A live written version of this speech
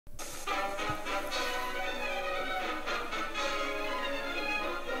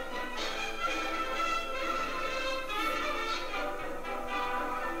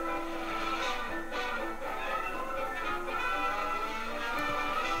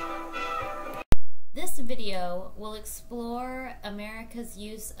video, we'll explore America's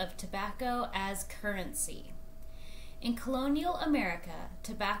use of tobacco as currency. In colonial America,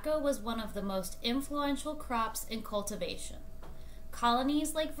 tobacco was one of the most influential crops in cultivation.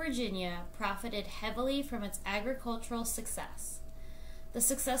 Colonies like Virginia profited heavily from its agricultural success. The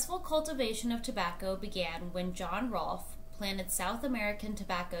successful cultivation of tobacco began when John Rolfe planted South American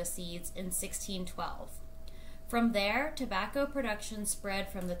tobacco seeds in 1612. From there, tobacco production spread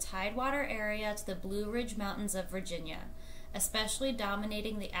from the Tidewater area to the Blue Ridge Mountains of Virginia, especially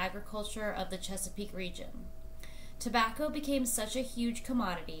dominating the agriculture of the Chesapeake region. Tobacco became such a huge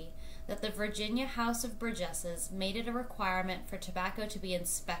commodity that the Virginia House of Burgesses made it a requirement for tobacco to be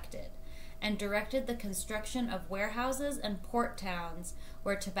inspected, and directed the construction of warehouses and port towns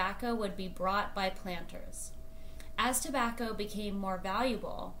where tobacco would be brought by planters. As tobacco became more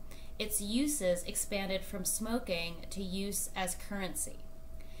valuable, its uses expanded from smoking to use as currency.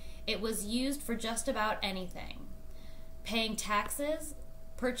 It was used for just about anything: paying taxes,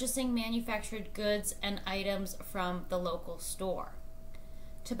 purchasing manufactured goods and items from the local store.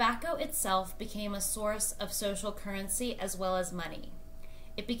 Tobacco itself became a source of social currency as well as money.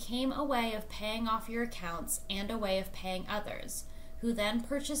 It became a way of paying off your accounts and a way of paying others, who then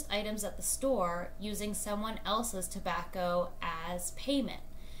purchased items at the store using someone else's tobacco as payment.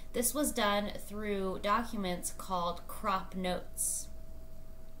 This was done through documents called crop notes.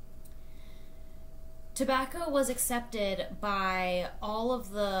 Tobacco was accepted by all of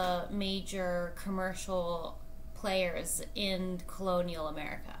the major commercial players in colonial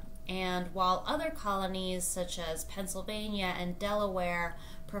America. And while other colonies such as Pennsylvania and Delaware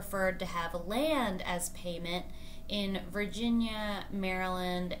preferred to have land as payment, in Virginia,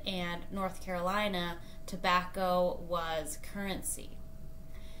 Maryland, and North Carolina, tobacco was currency.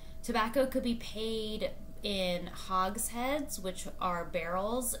 Tobacco could be paid in hogsheads, which are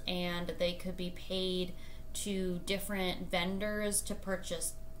barrels, and they could be paid to different vendors to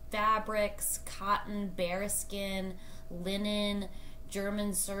purchase fabrics, cotton, bearskin, linen,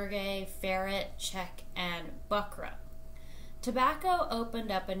 German surgey, ferret, check, and buckra. Tobacco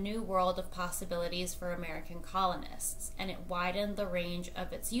opened up a new world of possibilities for American colonists, and it widened the range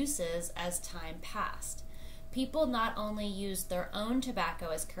of its uses as time passed. People not only used their own tobacco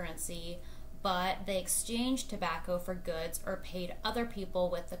as currency, but they exchanged tobacco for goods or paid other people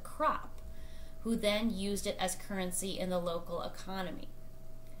with the crop, who then used it as currency in the local economy.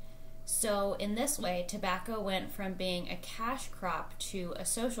 So in this way, tobacco went from being a cash crop to a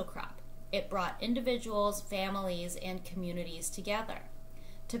social crop. It brought individuals, families, and communities together.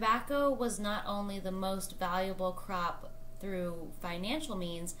 Tobacco was not only the most valuable crop through financial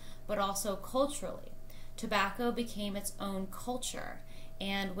means, but also culturally. Tobacco became its own culture,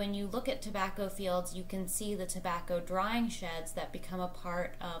 and when you look at tobacco fields, you can see the tobacco drying sheds that become a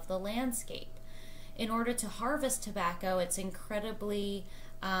part of the landscape. In order to harvest tobacco, it's incredibly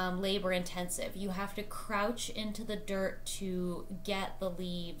labor intensive. You have to crouch into the dirt to get the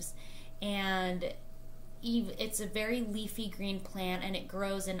leaves, and it's a very leafy green plant, and it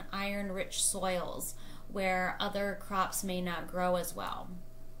grows in iron-rich soils where other crops may not grow as well.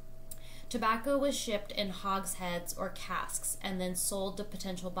 Tobacco was shipped in hogsheads or casks and then sold to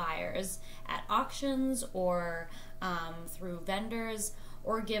potential buyers at auctions or through vendors,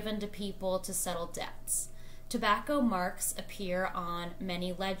 or given to people to settle debts. Tobacco marks appear on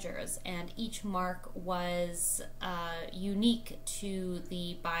many ledgers, and each mark was unique to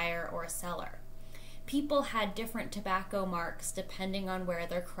the buyer or seller. People had different tobacco marks depending on where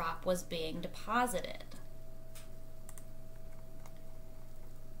their crop was being deposited.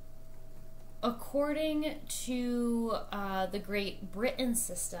 According to the Great Britain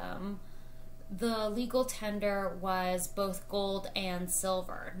system, the legal tender was both gold and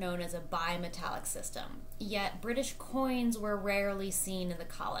silver, known as a bimetallic system. Yet British coins were rarely seen in the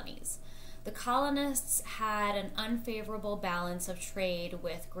colonies. The colonists had an unfavorable balance of trade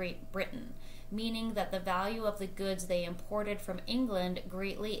with Great Britain, meaning that the value of the goods they imported from England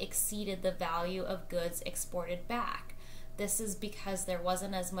greatly exceeded the value of goods exported back. This is because there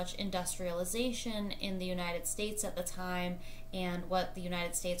wasn't as much industrialization in the United States at the time, and what the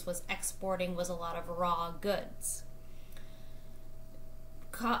United States was exporting was a lot of raw goods.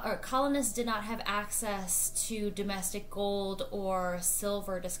 Colonists did not have access to domestic gold or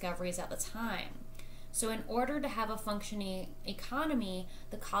silver discoveries at the time. So in order to have a functioning economy,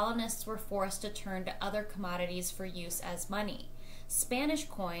 the colonists were forced to turn to other commodities for use as money. Spanish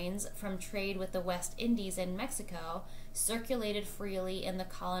coins from trade with the West Indies and Mexico circulated freely in the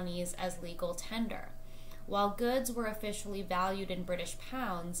colonies as legal tender. While goods were officially valued in British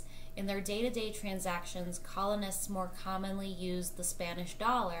pounds, in their day-to-day transactions, colonists more commonly used the Spanish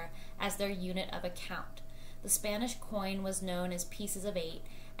dollar as their unit of account. The Spanish coin was known as pieces of 8,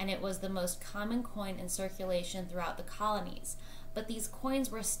 and it was the most common coin in circulation throughout the colonies. But these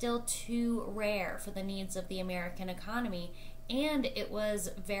coins were still too rare for the needs of the American economy, and it was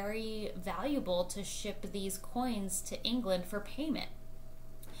very valuable to ship these coins to England for payment.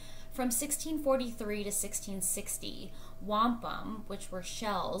 From 1643 to 1660, wampum, which were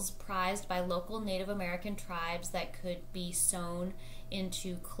shells prized by local Native American tribes that could be sewn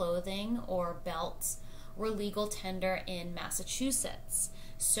into clothing or belts, were legal tender in Massachusetts.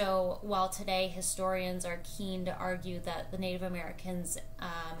 So while today historians are keen to argue that the Native Americans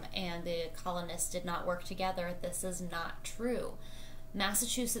and the colonists did not work together, this is not true.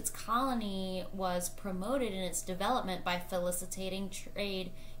 Massachusetts colony was promoted in its development by felicitating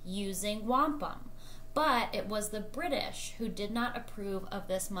trade using wampum. But it was the British who did not approve of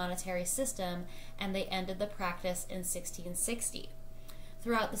this monetary system, and they ended the practice in 1660.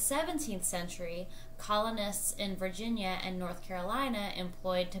 Throughout the 17th century, colonists in Virginia and North Carolina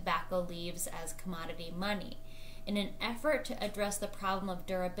employed tobacco leaves as commodity money. In an effort to address the problem of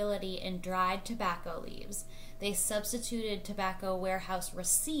durability in dried tobacco leaves, they substituted tobacco warehouse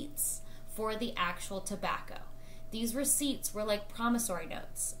receipts for the actual tobacco. These receipts were like promissory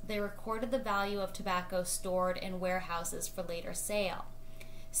notes. They recorded the value of tobacco stored in warehouses for later sale.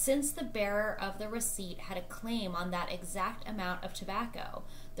 Since the bearer of the receipt had a claim on that exact amount of tobacco,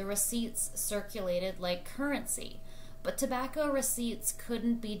 the receipts circulated like currency. But tobacco receipts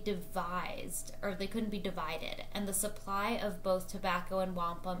couldn't be devised, or they couldn't be divided, and the supply of both tobacco and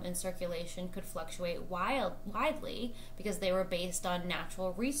wampum in circulation could fluctuate widely because they were based on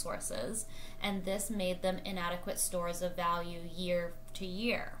natural resources, and this made them inadequate stores of value year to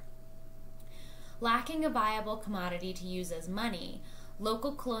year. Lacking a viable commodity to use as money,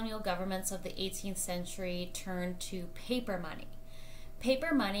 local colonial governments of the 18th century turned to paper money.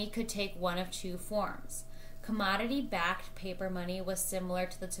 Paper money could take one of two forms. Commodity-backed paper money was similar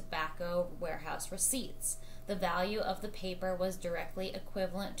to the tobacco warehouse receipts. The value of the paper was directly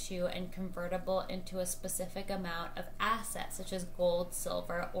equivalent to and convertible into a specific amount of assets, such as gold,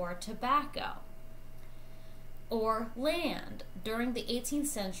 silver, or tobacco. Or land. During the 18th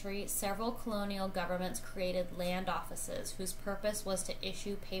century, several colonial governments created land offices whose purpose was to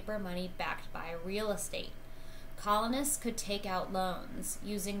issue paper money backed by real estate. Colonists could take out loans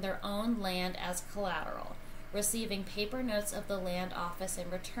using their own land as collateral, receiving paper notes of the land office in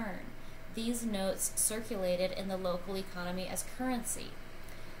return. These notes circulated in the local economy as currency.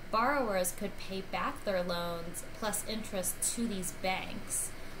 Borrowers could pay back their loans plus interest to these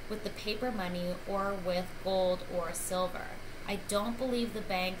banks with the paper money or with gold or silver. I don't believe the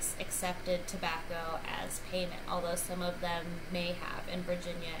banks accepted tobacco as payment, although some of them may have in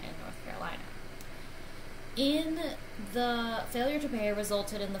Virginia and North Carolina. The failure to pay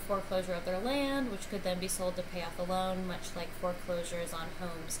resulted in the foreclosure of their land, which could then be sold to pay off the loan, much like foreclosures on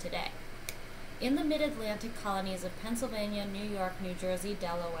homes today. In the mid-Atlantic colonies of Pennsylvania, New York, New Jersey,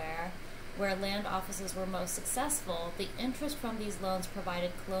 Delaware, where land offices were most successful, the interest from these loans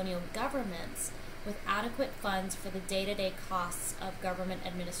provided colonial governments with adequate funds for the day-to-day costs of government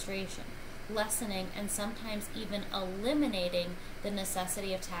administration, lessening and sometimes even eliminating the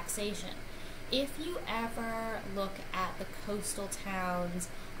necessity of taxation. If you ever look at the coastal towns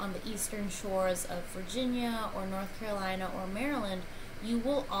on the eastern shores of Virginia or North Carolina or Maryland, you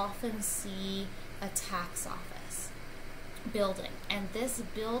will often see a tax office building. And this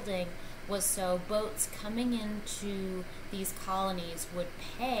building was so boats coming into these colonies would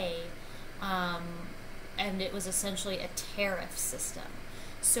pay, and it was essentially a tariff system.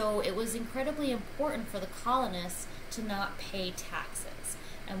 So it was incredibly important for the colonists to not pay taxes.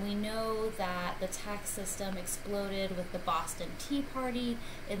 And we know that the tax system exploded with the Boston Tea Party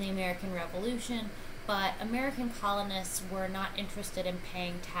in the American Revolution, but American colonists were not interested in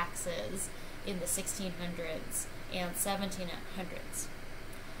paying taxes in the 1600s and 1700s.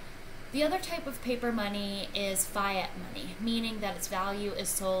 The other type of paper money is fiat money, meaning that its value is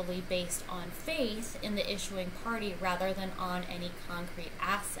solely based on faith in the issuing party rather than on any concrete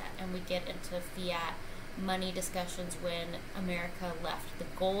asset. And we get into fiat money discussions when America left the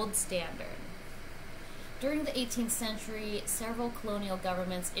gold standard. During the 18th century, several colonial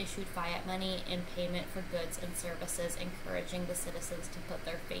governments issued fiat money in payment for goods and services, encouraging the citizens to put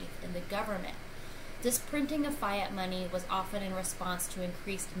their faith in the government. This printing of fiat money was often in response to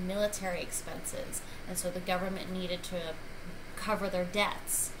increased military expenses, and so the government needed to cover their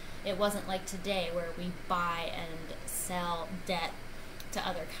debts. It wasn't like today where we buy and sell debt to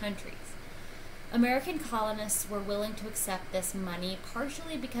other countries. American colonists were willing to accept this money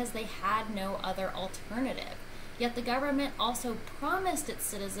partially because they had no other alternative. Yet the government also promised its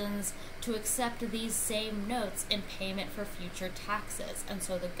citizens to accept these same notes in payment for future taxes, and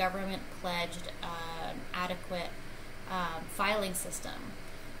so the government pledged an adequate filing system.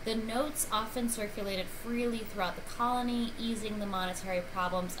 The notes often circulated freely throughout the colony, easing the monetary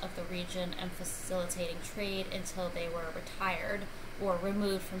problems of the region and facilitating trade until they were retired or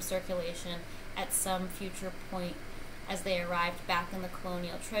removed from circulation at some future point as they arrived back in the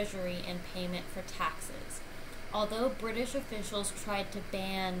colonial treasury in payment for taxes. Although British officials tried to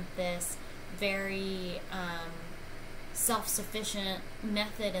ban this very self-sufficient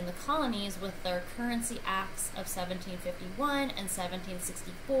method in the colonies with their Currency Acts of 1751 and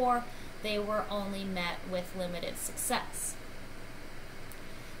 1764, they were only met with limited success.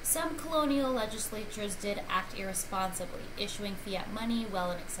 Some colonial legislatures did act irresponsibly, issuing fiat money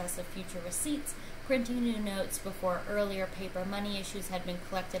well in excess of future receipts, printing new notes before earlier paper money issues had been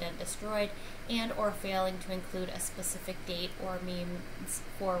collected and destroyed, and or failing to include a specific date or means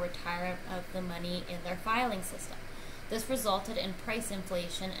for retirement of the money in their filing system. This resulted in price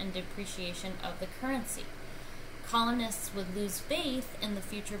inflation and depreciation of the currency. Colonists would lose faith in the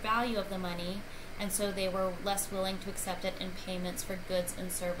future value of the money, and so they were less willing to accept it in payments for goods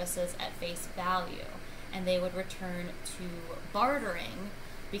and services at face value, and they would return to bartering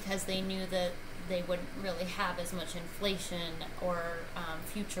because they knew that they wouldn't really have as much inflation or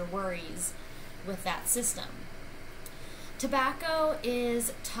future worries with that system. Tobacco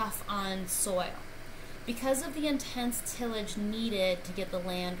is tough on soil. Because of the intense tillage needed to get the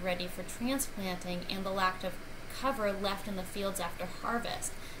land ready for transplanting and the lack of cover left in the fields after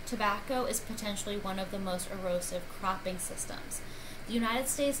harvest, tobacco is potentially one of the most erosive cropping systems. The United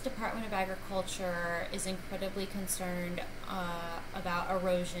States Department of Agriculture is incredibly concerned about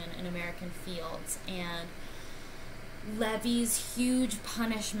erosion in American fields and levies huge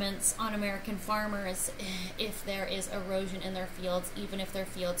punishments on American farmers if there is erosion in their fields, even if their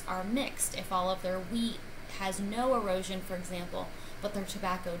fields are mixed. If all of their wheat has no erosion, for example, but their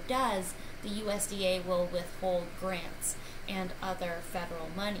tobacco does, the USDA will withhold grants and other federal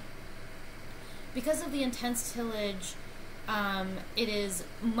money. Because of the intense tillage, it is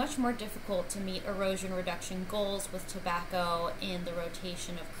much more difficult to meet erosion reduction goals with tobacco in the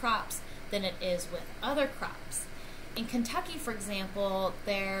rotation of crops than it is with other crops. In Kentucky, for example,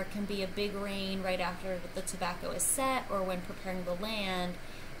 there can be a big rain right after the tobacco is set or when preparing the land,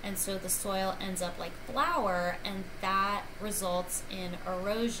 and so the soil ends up like flour, and that results in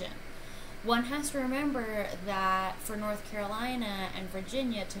erosion. One has to remember that for North Carolina and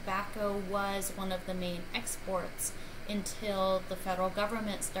Virginia, tobacco was one of the main exports until the federal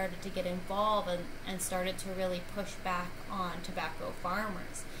government started to get involved and started to really push back on tobacco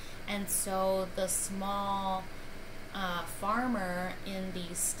farmers. And so the small farmer in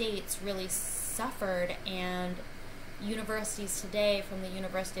these states really suffered, and universities today, from the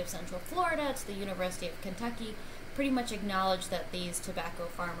University of Central Florida to the University of Kentucky, pretty much acknowledge that these tobacco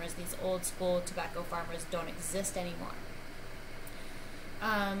farmers, these old school tobacco farmers, don't exist anymore.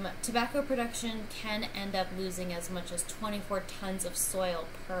 Tobacco production can end up losing as much as 24 tons of soil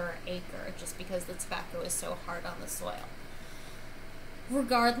per acre just because the tobacco is so hard on the soil.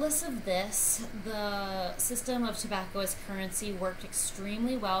 Regardless of this, the system of tobacco as currency worked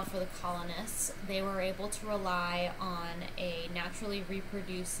extremely well for the colonists. They were able to rely on a naturally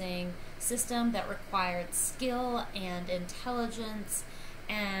reproducing system that required skill and intelligence,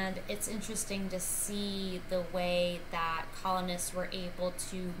 and it's interesting to see the way that colonists were able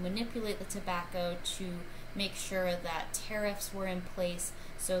to manipulate the tobacco to make sure that tariffs were in place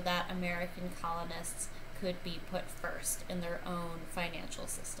so that American colonists could be put first in their own financial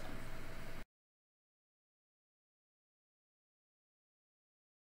system.